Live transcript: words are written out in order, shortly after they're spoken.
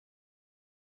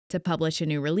To publish a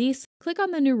new release, click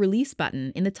on the New Release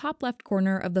button in the top left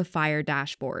corner of the Feiyr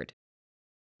dashboard.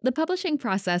 The publishing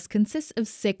process consists of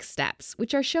 6 steps,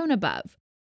 which are shown above.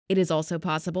 It is also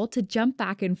possible to jump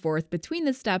back and forth between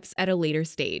the steps at a later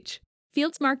stage.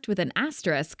 Fields marked with an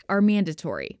asterisk are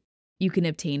mandatory. You can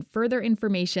obtain further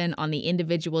information on the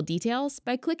individual details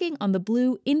by clicking on the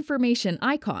blue information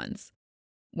icons.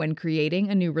 When creating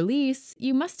a new release,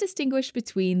 you must distinguish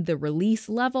between the release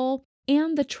level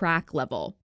and the track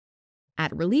level.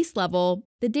 At release level,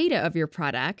 the data of your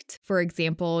product, for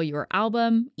example, your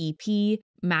album, EP,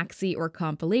 maxi, or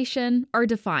compilation, are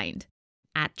defined.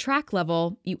 At track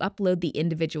level, you upload the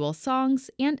individual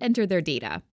songs and enter their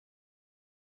data.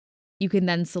 You can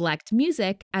then select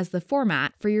music as the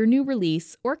format for your new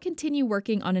release or continue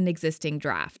working on an existing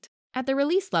draft. At the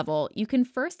release level, you can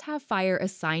first have Feiyr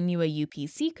assign you a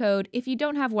UPC code if you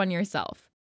don't have one yourself.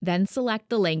 Then select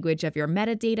the language of your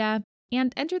metadata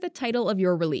and enter the title of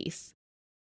your release.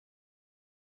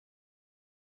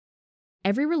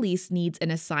 Every release needs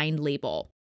an assigned label.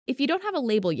 If you don't have a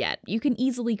label yet, you can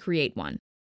easily create one.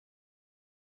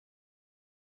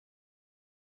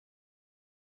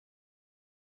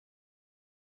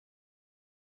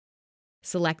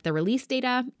 Select the release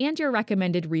data and your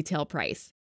recommended retail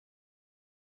price.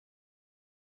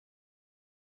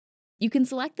 You can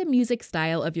select the music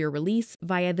style of your release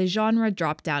via the genre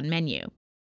drop-down menu.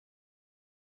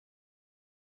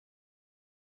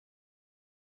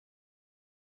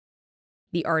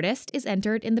 The artist is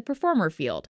entered in the performer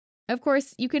field. Of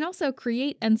course, you can also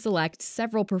create and select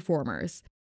several performers.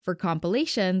 For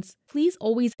compilations, please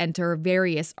always enter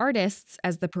various artists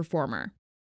as the performer.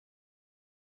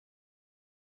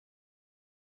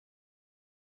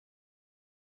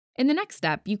 In the next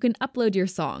step, you can upload your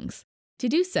songs. To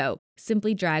do so,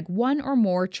 simply drag one or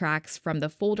more tracks from the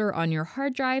folder on your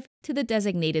hard drive to the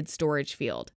designated storage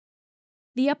field.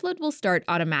 The upload will start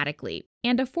automatically,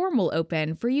 and a form will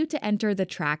open for you to enter the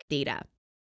track data.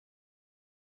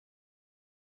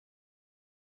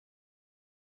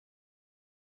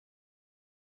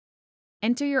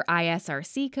 Enter your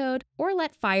ISRC code or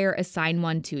let Feiyr assign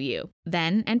one to you.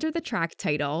 Then enter the track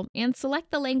title and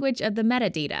select the language of the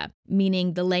metadata,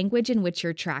 meaning the language in which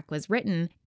your track was written,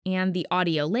 and the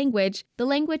audio language, the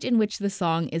language in which the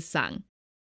song is sung.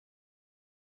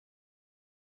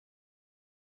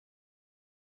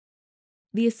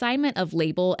 The assignment of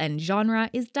label and genre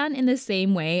is done in the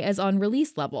same way as on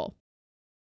release level.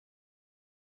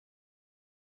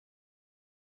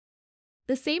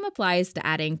 The same applies to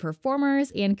adding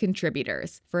performers and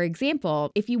contributors. For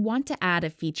example, if you want to add a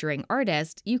featuring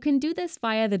artist, you can do this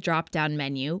via the drop-down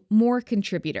menu, More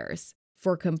Contributors.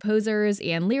 For composers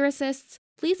and lyricists,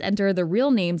 please enter the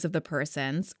real names of the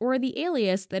persons or the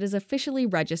alias that is officially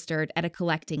registered at a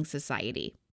collecting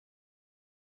society.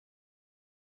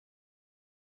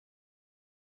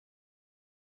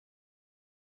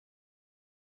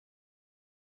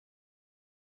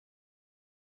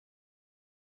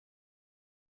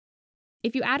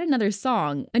 If you add another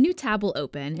song, a new tab will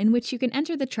open in which you can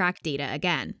enter the track data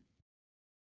again.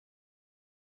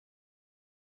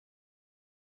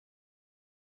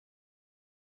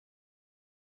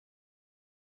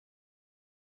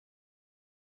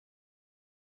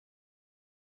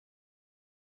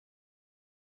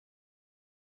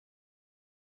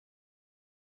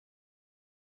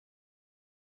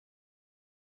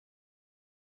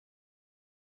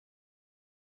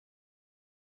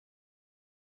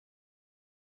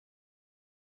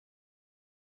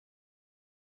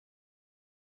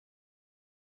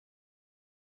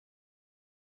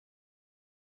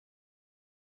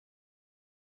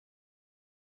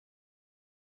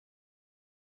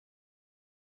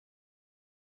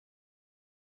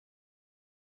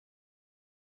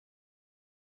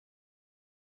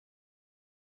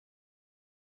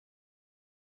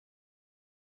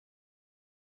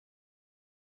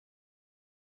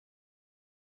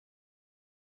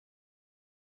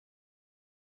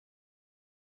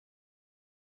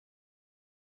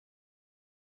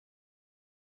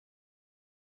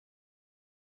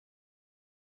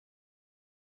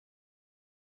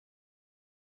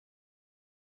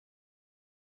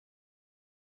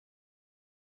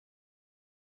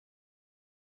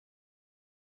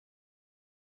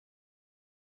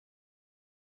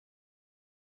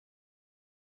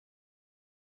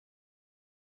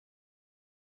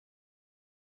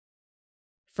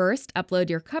 First, upload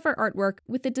your cover artwork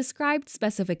with the described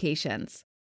specifications.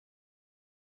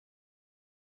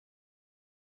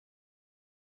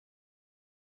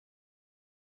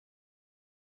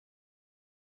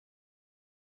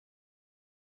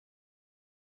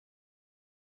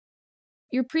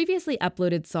 Your previously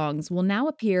uploaded songs will now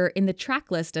appear in the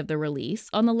track list of the release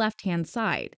on the left-hand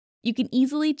side. You can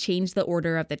easily change the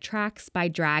order of the tracks by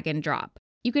drag and drop.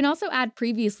 You can also add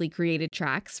previously created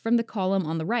tracks from the column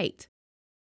on the right.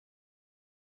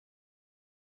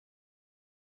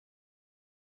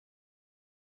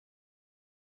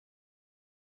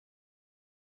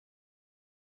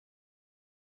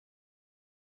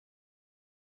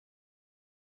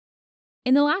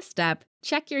 In the last step,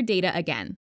 check your data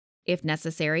again. If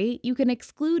necessary, you can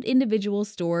exclude individual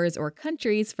stores or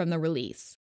countries from the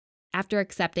release. After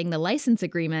accepting the license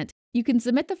agreement, you can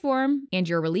submit the form and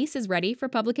your release is ready for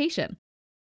publication.